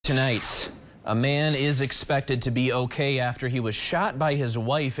Tonight, a man is expected to be okay after he was shot by his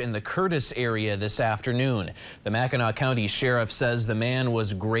wife in the Curtis area this afternoon. The Mackinac County Sheriff says the man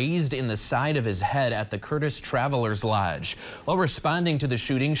was grazed in the side of his head at the Curtis Travelers Lodge. While responding to the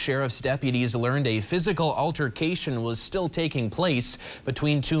shooting, sheriff's deputies learned a physical altercation was still taking place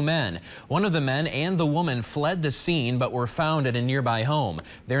between two men. One of the men and the woman fled the scene but were found at a nearby home.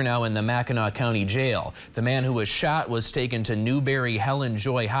 They're now in the Mackinac County Jail. The man who was shot was taken to Newberry Helen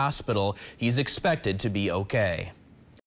Joy Hospital. He's expected to be okay.